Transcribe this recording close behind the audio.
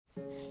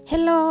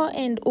Hello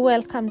and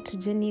welcome to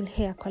Janil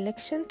Hair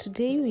Collection.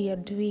 Today we are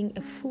doing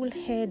a full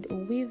head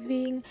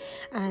weaving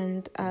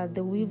and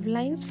the weave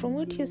lines. From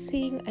what you're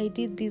seeing, I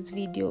did this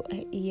video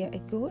a year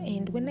ago,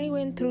 and when I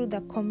went through the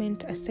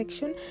comment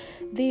section,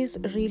 this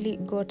really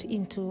got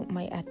into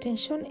my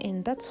attention,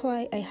 and that's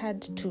why I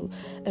had to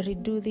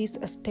redo this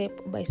step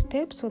by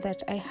step so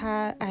that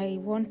I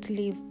won't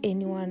leave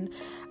anyone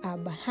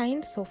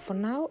behind. So for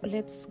now,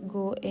 let's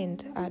go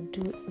and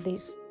do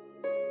this.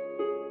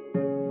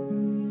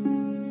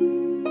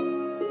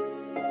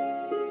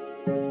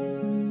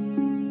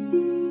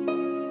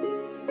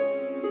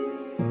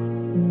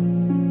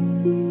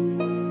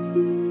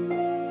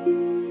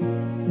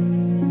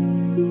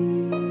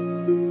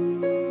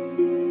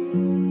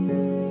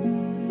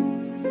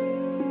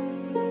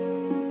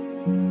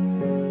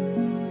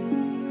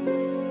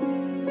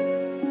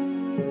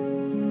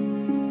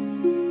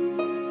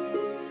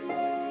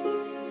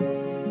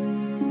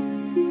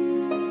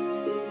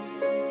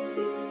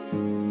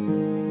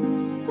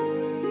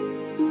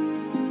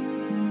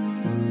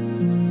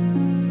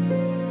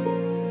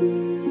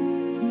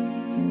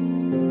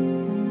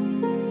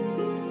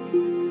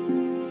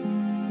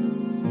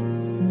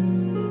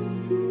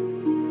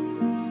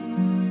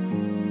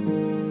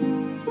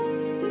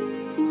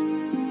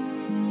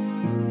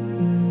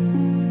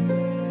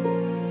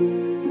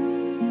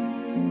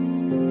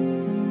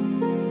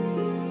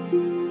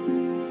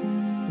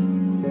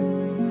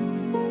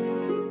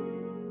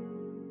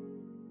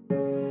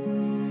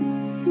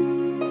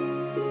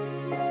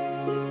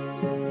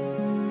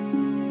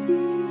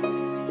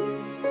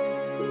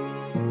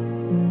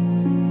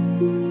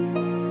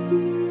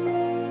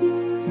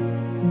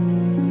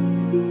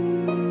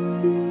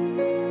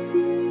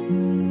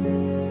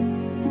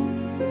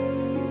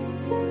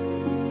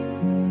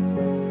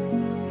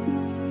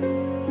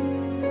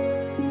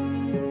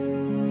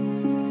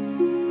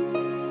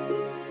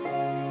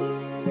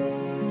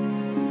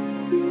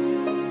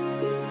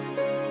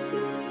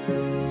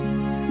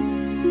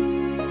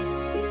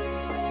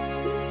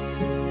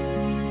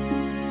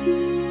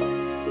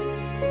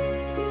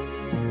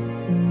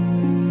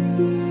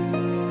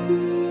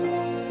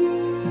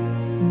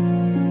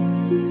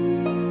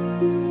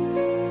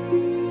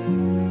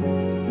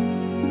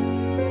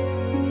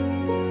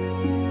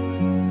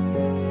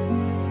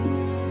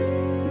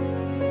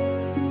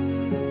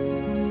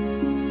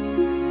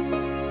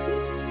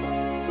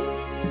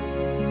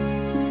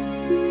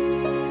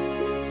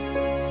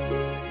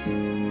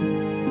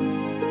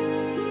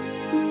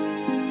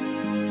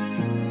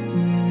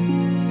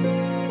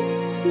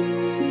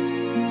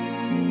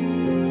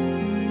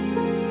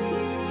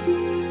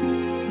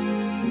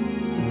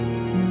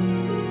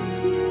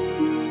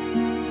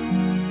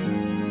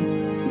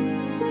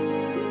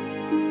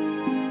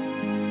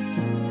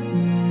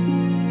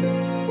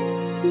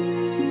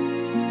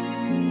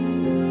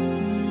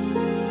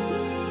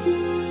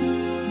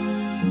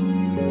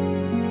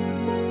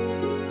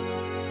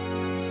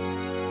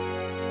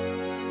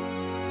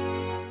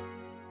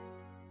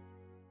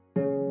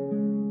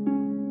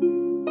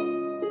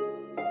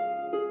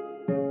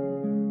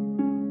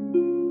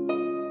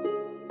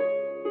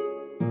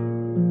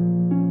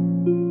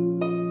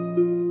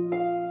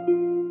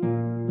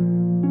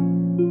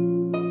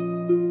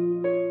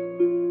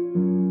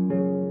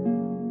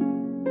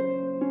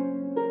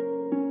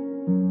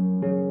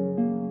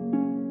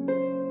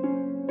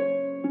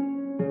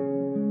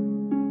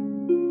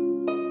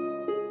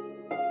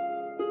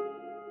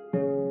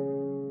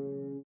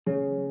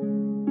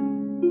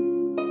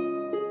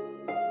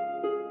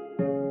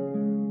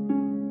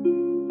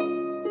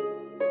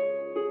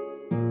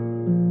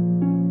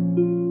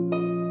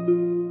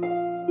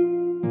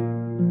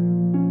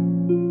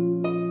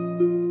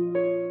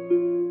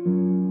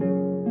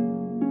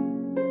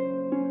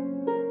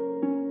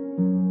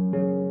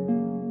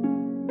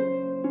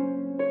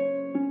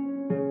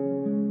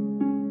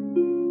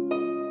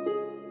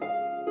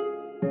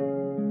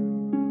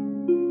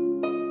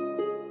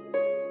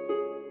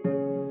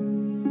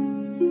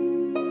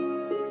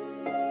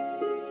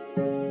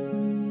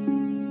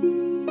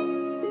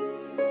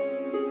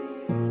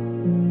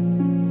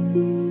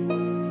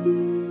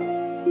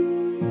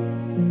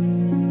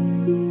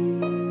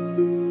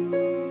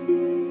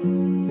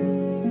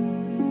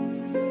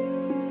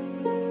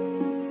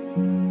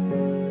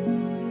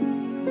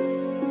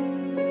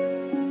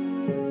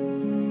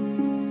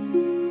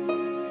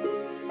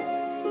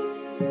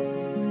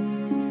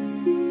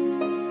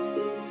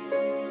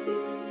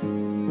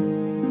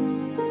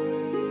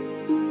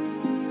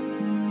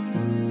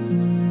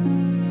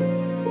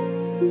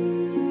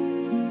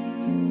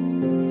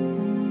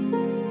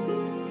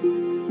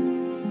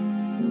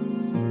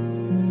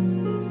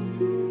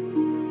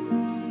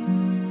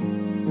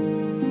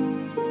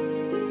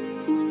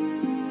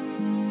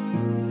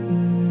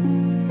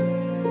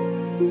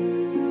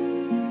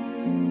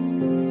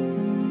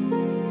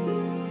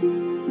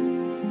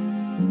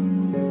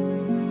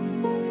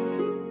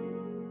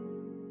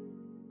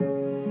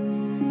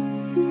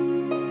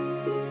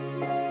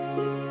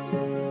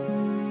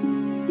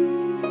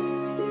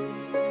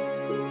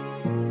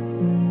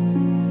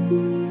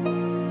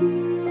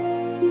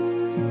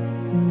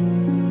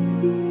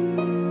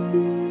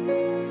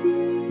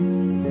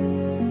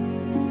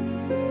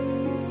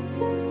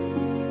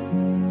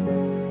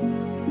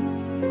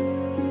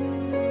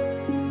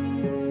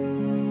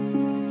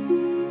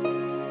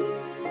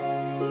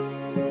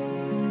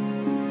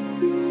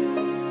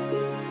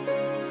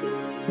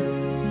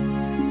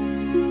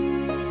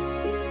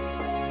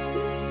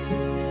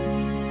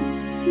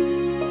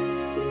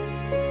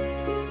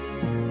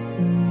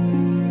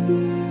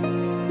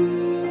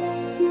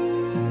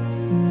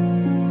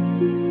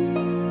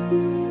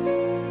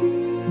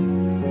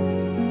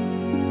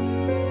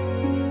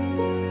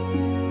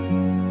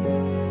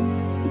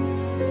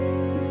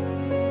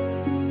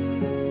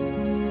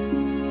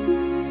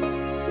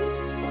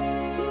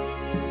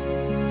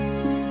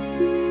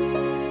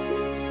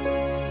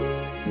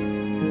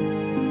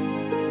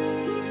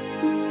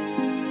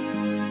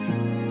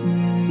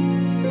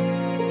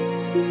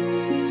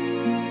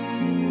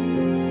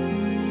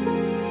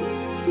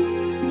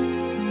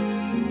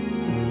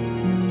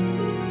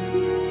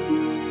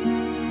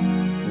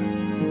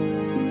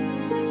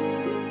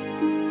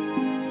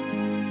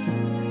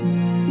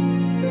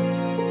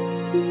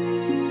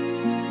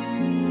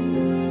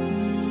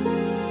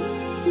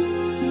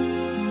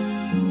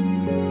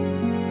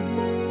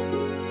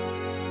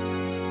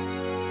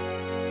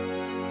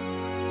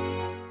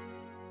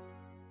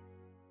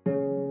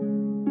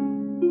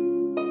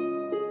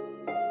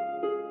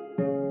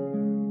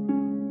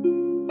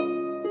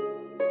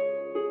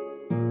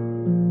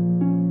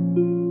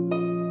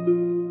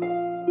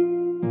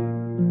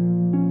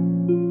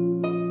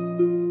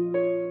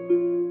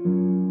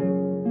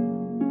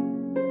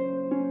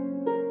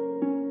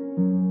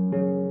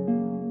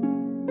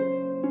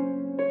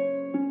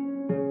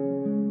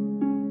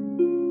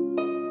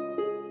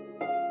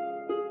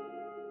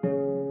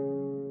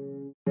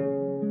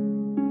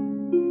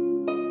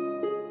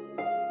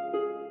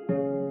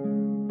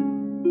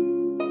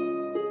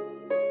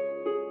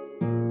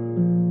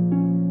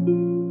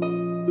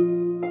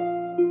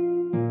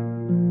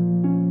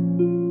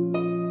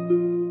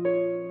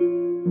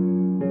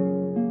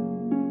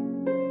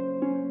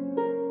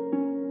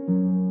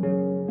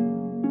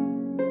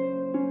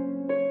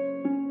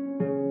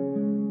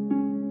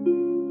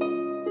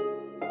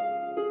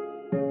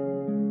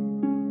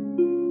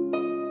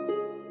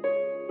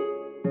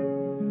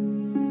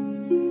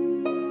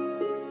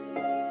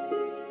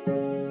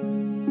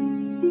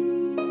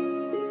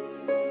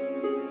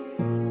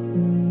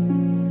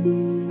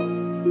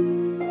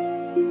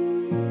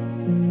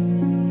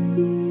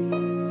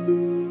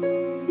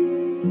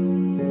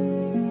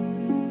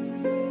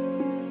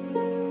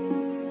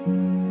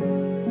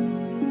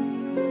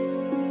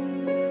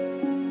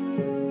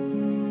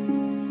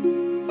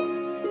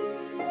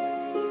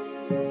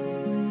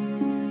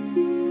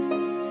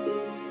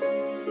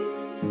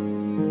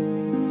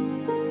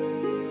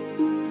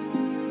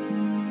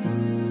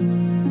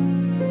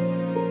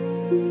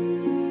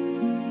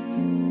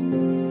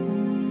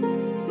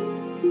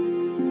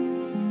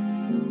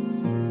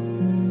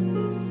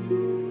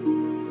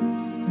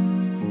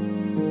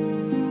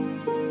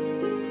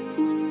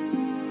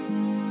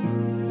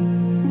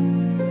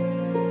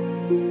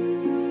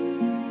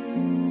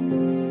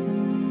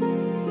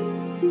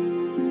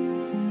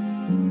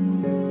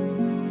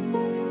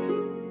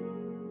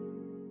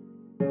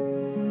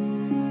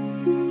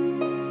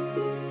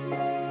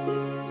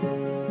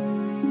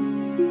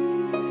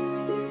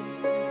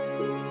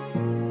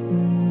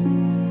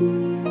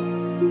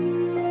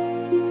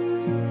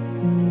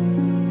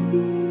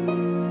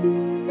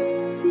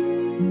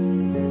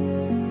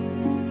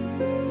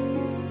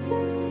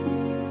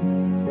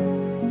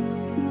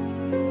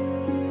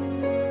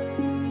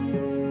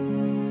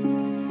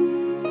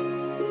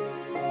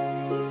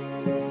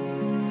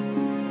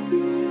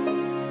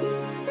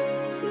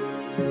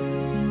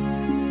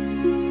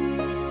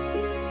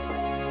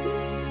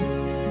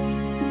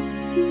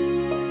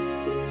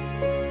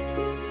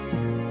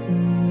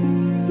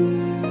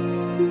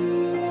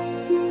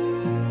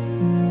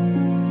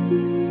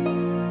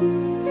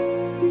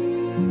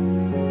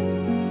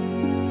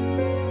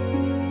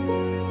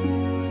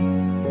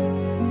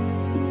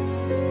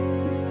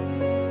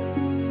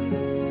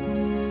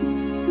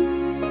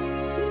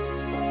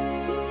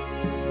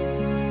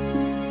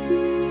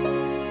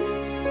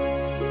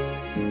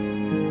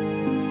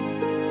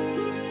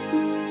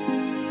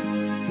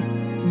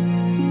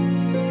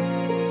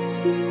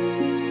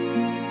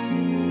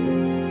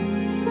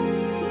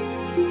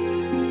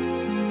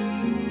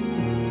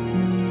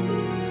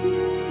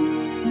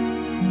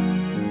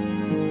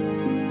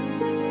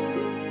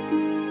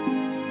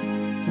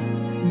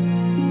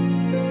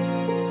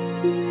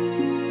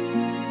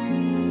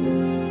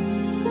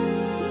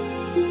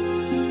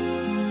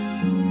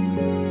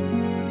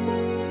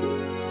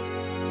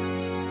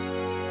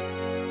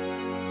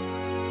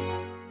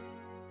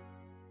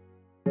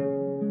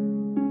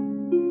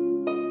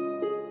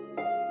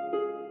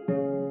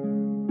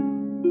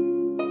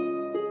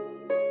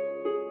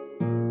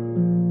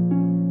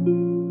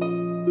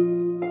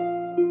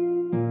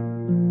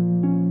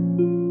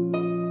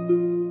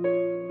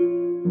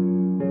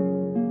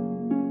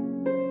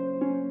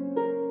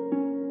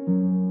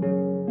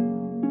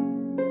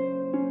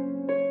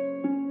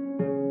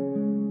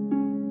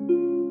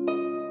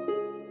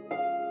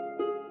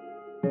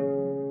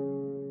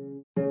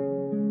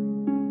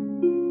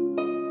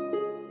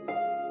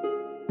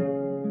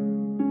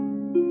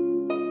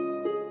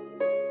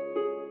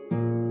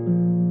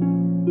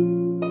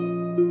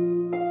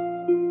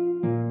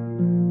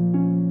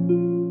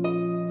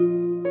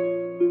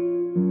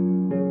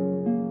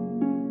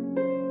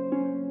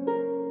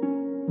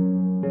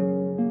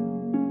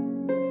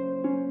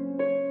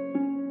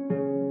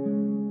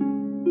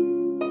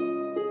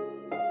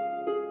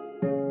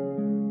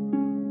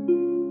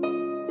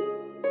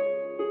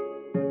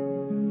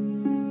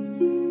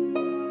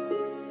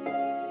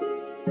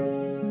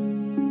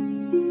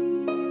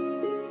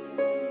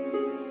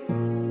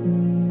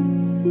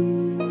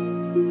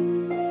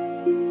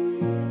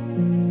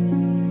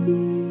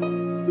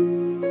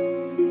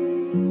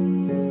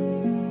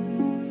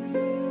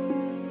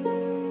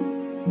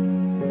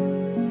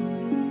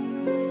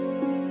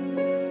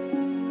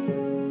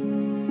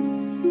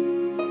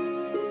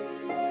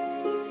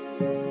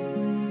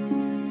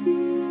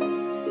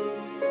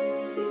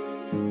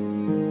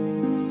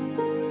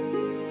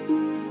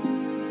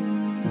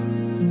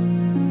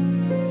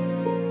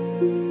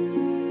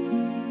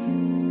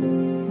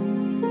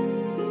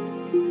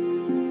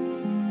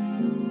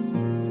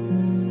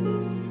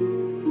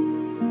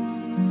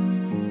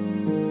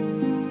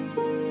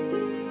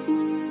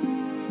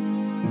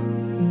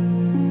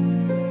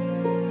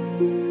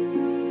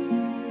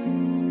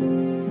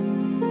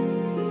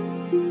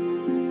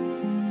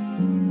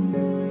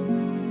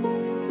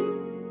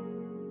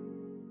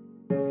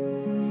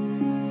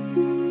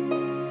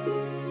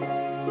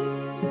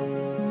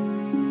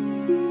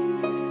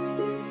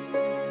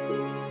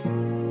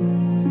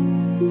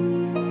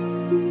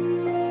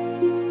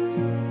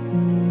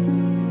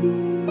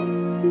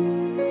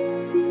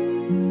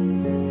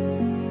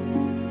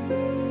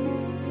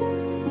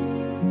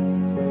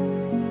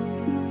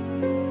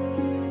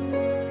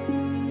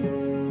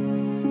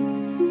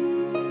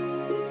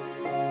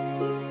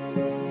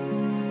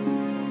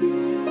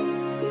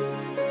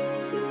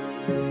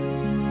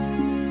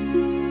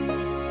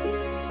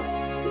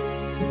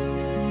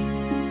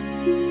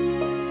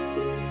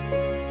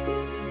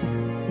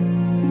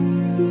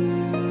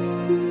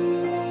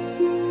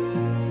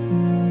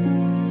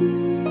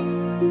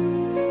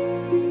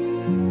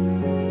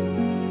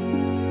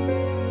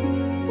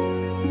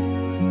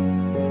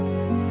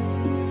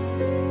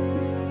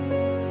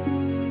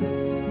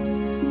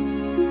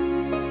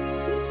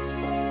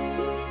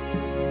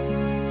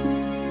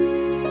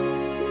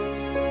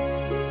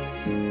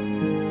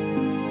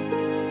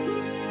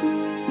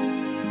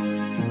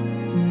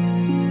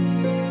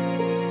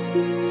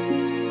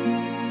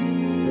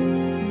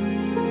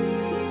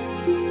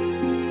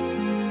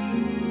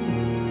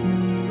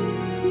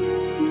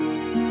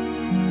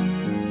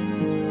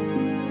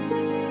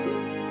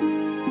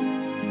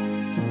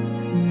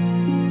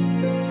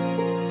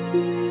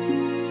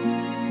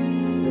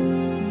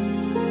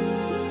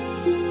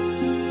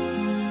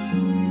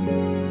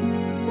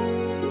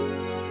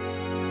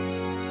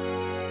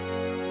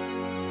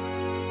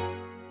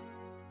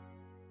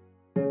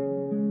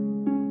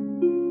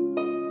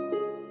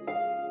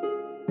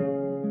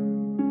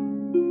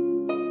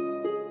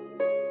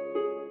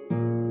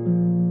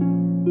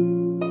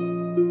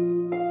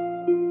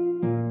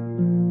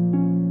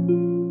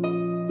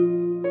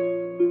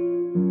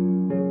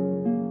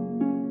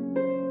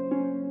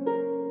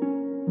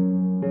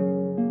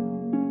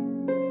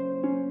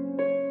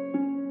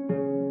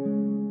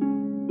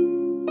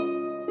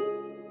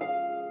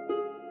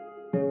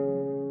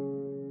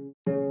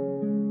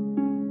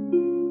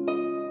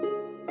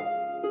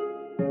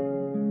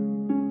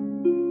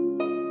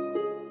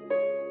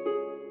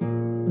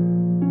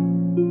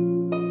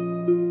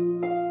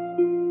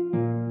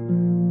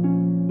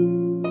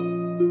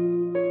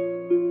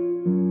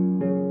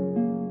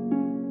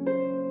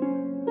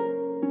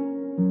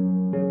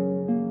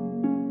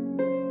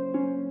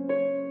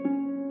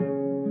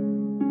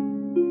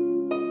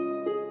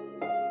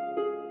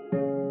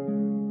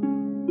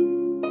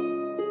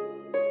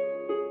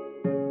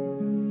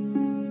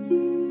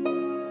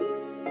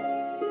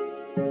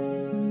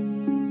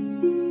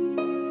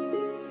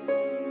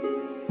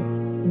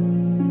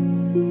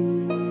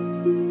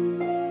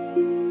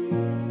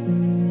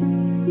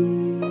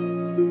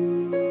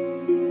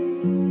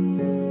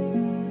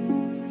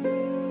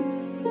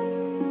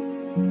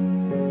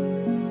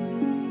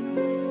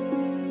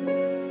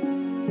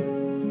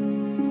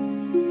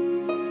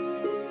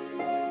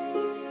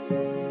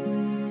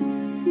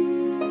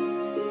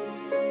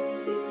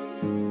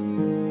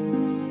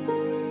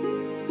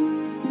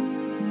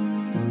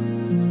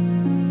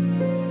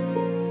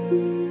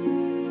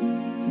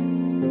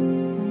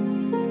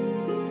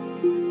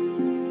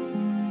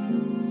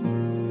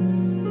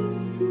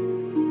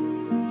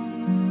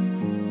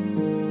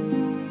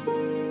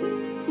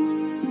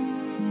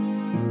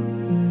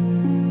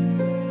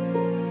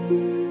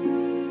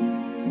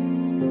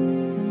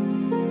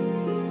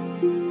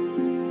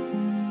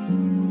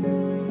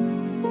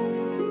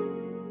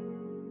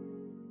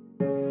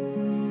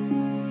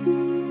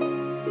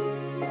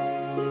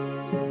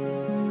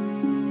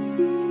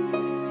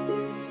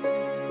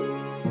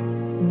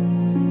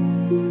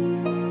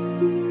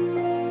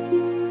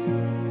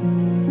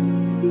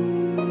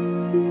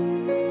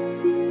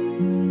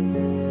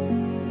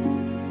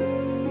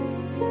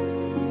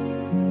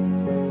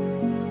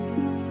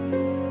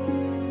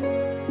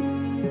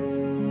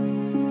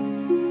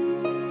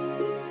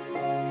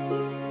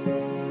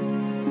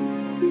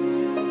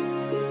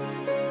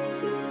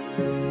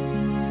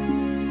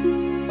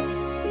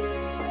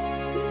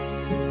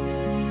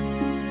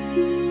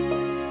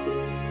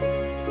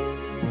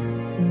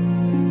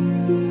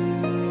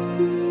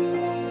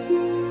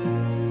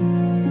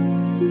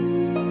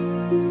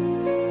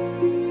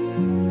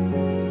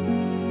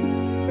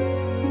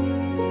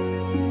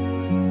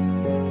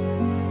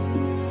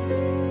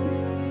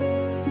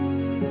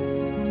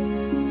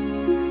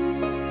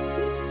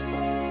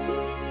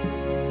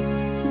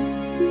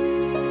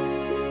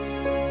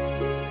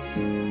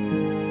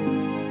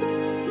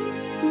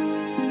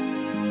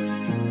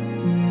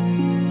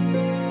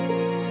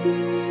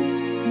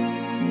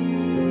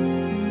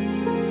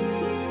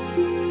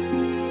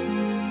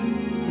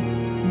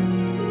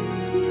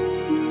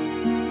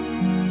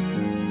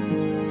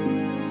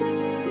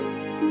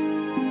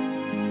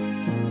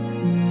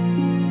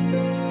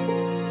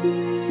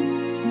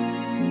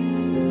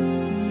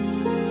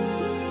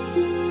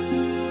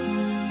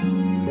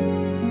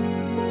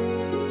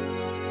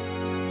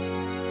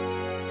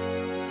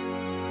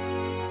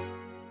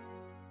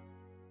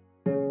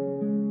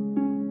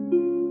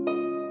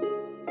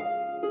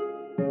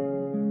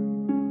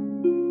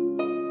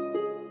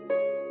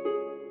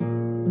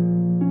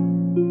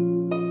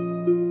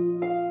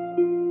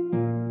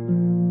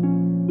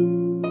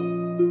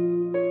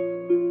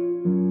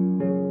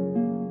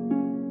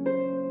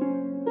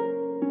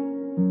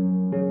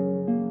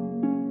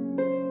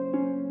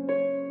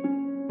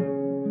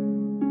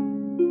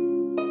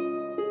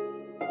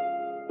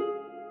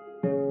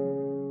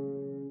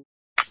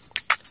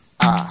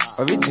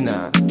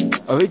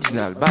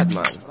 Original bad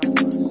man.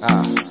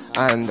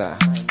 And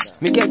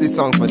me get this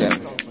song for them.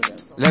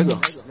 Lego.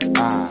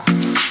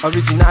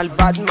 Original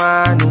bad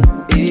man.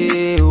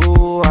 His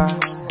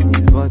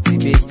body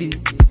baby.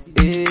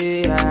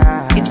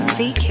 It's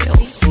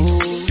V-Kills.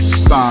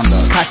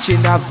 Standard.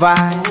 Catching that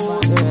vibe.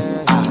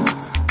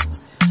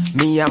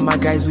 Me and my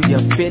guys, we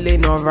are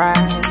feeling alright.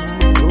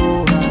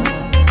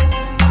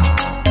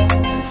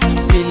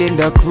 Feeling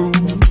the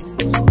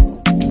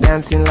groove.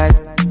 Dancing like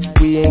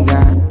we ain't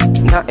got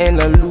nothing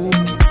to lose.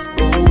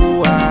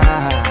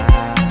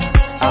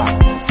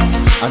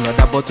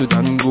 Another bottle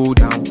done go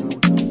down.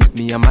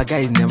 Me and my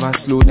guys never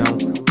slow down.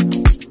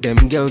 Them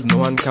girls no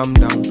one calm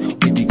down.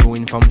 We be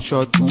going from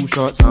short to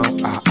short now.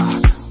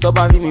 Top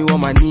of me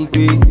want my knee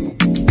pay.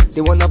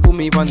 They wanna put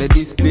me on the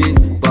display,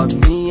 but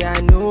me I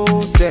know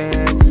say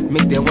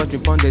make them watch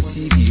me on the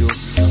TV.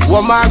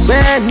 What my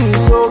band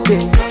is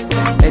okay.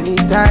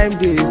 Anytime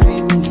they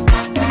see me,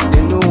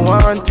 they don't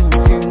want to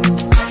feel me.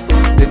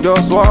 They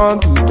just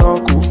want to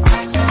talk.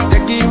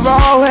 Take it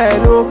raw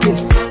well okay.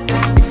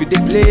 If you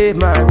they play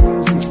my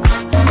music,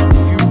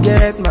 if you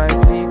get my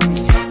CD,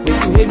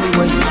 make you hate me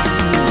when you see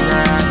me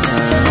now.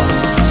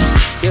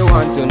 They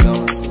want to know.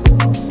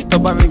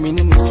 Top of me in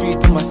the street,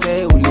 to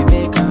myself, only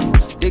make them.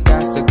 They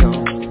got to go.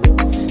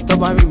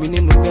 Top of me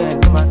in the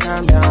bed, to my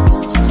calm down.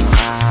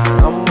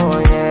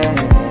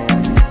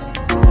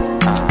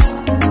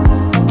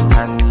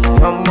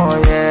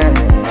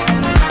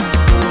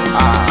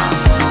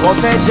 Wọ́n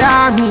fẹ́ já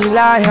mi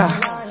láyà,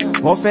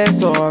 wọ́n fẹ́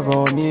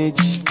sọ̀rọ̀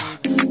méjì.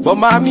 But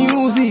my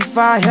music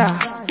fire,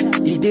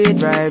 it dey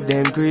drive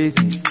them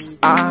crazy.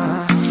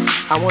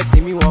 I want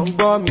tèmi wọ́n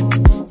gbọ́ mi.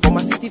 For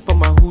my city, for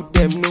my hood,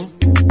 them know.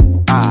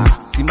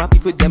 See my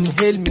people, them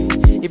hail me.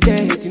 If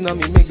they hating on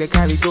me, make the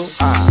carry go.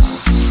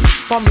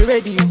 For me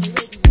radio,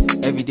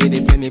 every day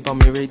they play me for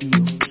me radio.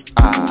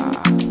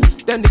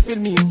 Then they feel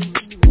me.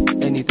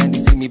 Anytime they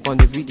see me on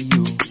the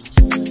video.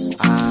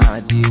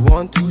 They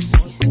want to see.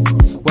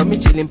 When me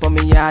chillin' for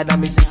me yard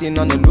and me sitting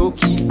on the low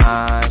key.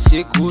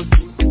 Shake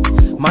cozy.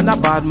 Man a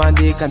bad man,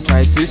 they can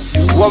try to see.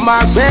 What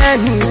my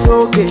band is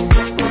okay.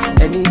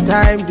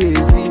 Anytime they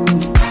see me,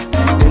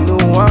 they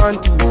don't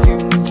want to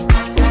feel me.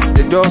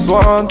 They just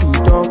want to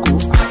talk.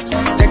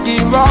 Take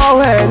it raw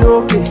well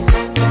okay.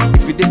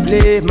 If you they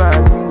play my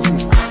music,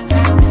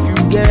 if you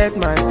get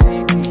my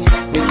CD,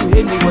 make you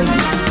hate me when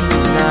you see me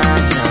now.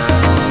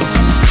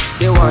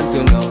 They want to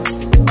know.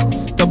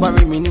 Top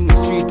of me in the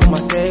street, to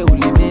myself,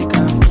 only make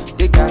them.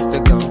 They got to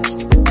go.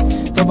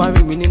 Top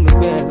of me in the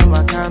bed, to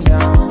my calm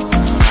down.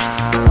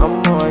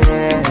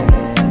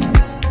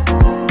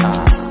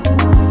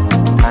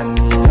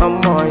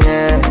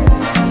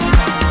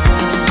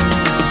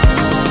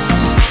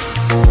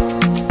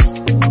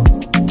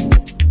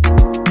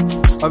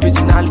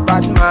 Original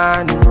bad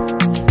man.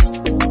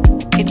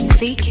 It's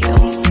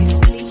V-Kills.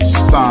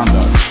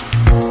 Standard.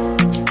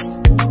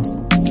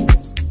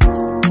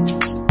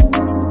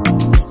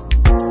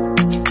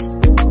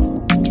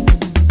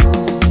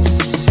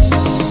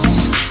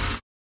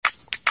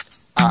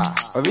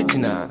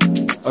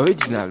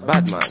 Original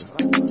bad man.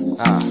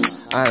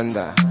 And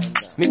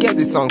me get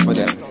this song for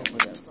them.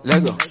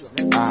 Lego.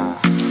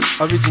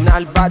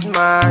 Original bad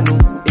man.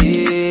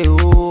 His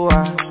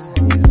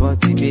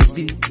body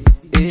baby.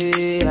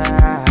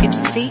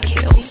 It's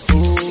V-Kills.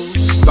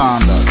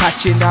 Standard.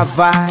 Catching that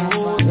vibe.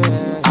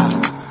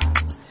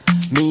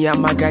 Me and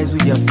my guys,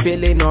 we are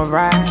feeling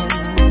alright.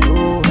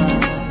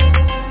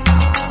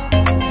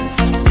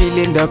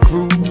 Feeling the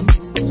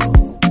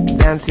groove.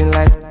 Dancing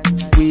like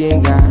we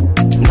ain't got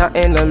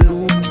nothing to lose.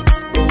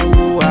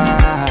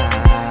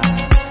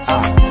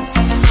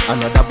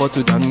 Another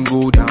bottle done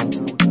go down.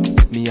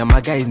 Me and my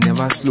guys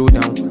never slow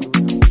down.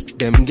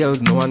 Them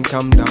girls no one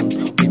calm down.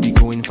 We be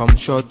going from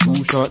short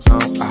to short now.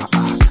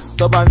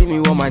 Top of me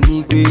want my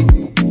knee pay.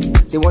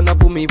 They wanna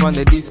put me on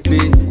the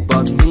display,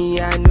 but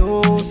me I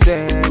know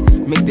say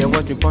make them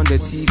watch me on the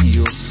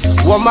TV.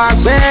 What my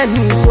band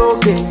is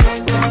okay.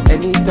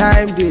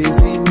 Anytime they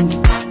see me,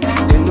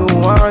 they don't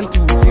want to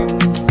feel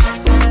me.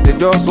 They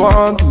just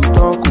want to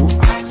talk.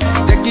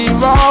 Take it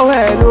raw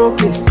well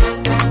okay.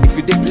 If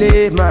you they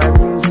play my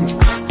music,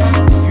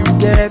 if you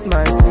get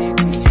my CD,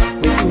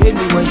 make you hate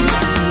me when you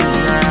see me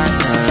now.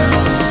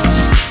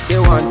 They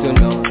want to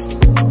know.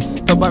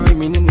 Top of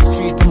me in the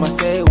street, to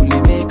myself, only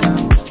make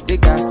them. They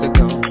got to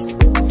go.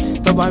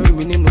 Top of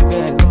me in the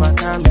bed, to my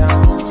calm down.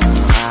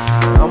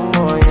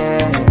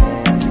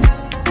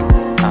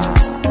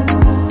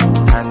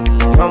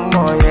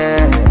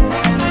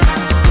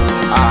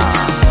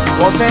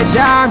 Wọ́n fẹ́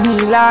já mi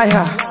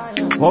láyà,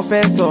 wọ́n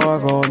fẹ́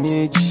sọ̀rọ̀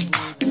méjì.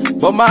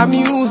 But my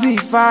music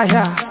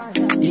fire,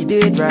 it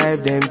dey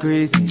drive them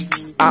crazy.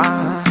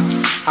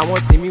 I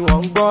want tèmi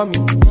wọ́n gbọ́ mi.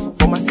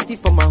 For my city,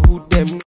 for my hood, them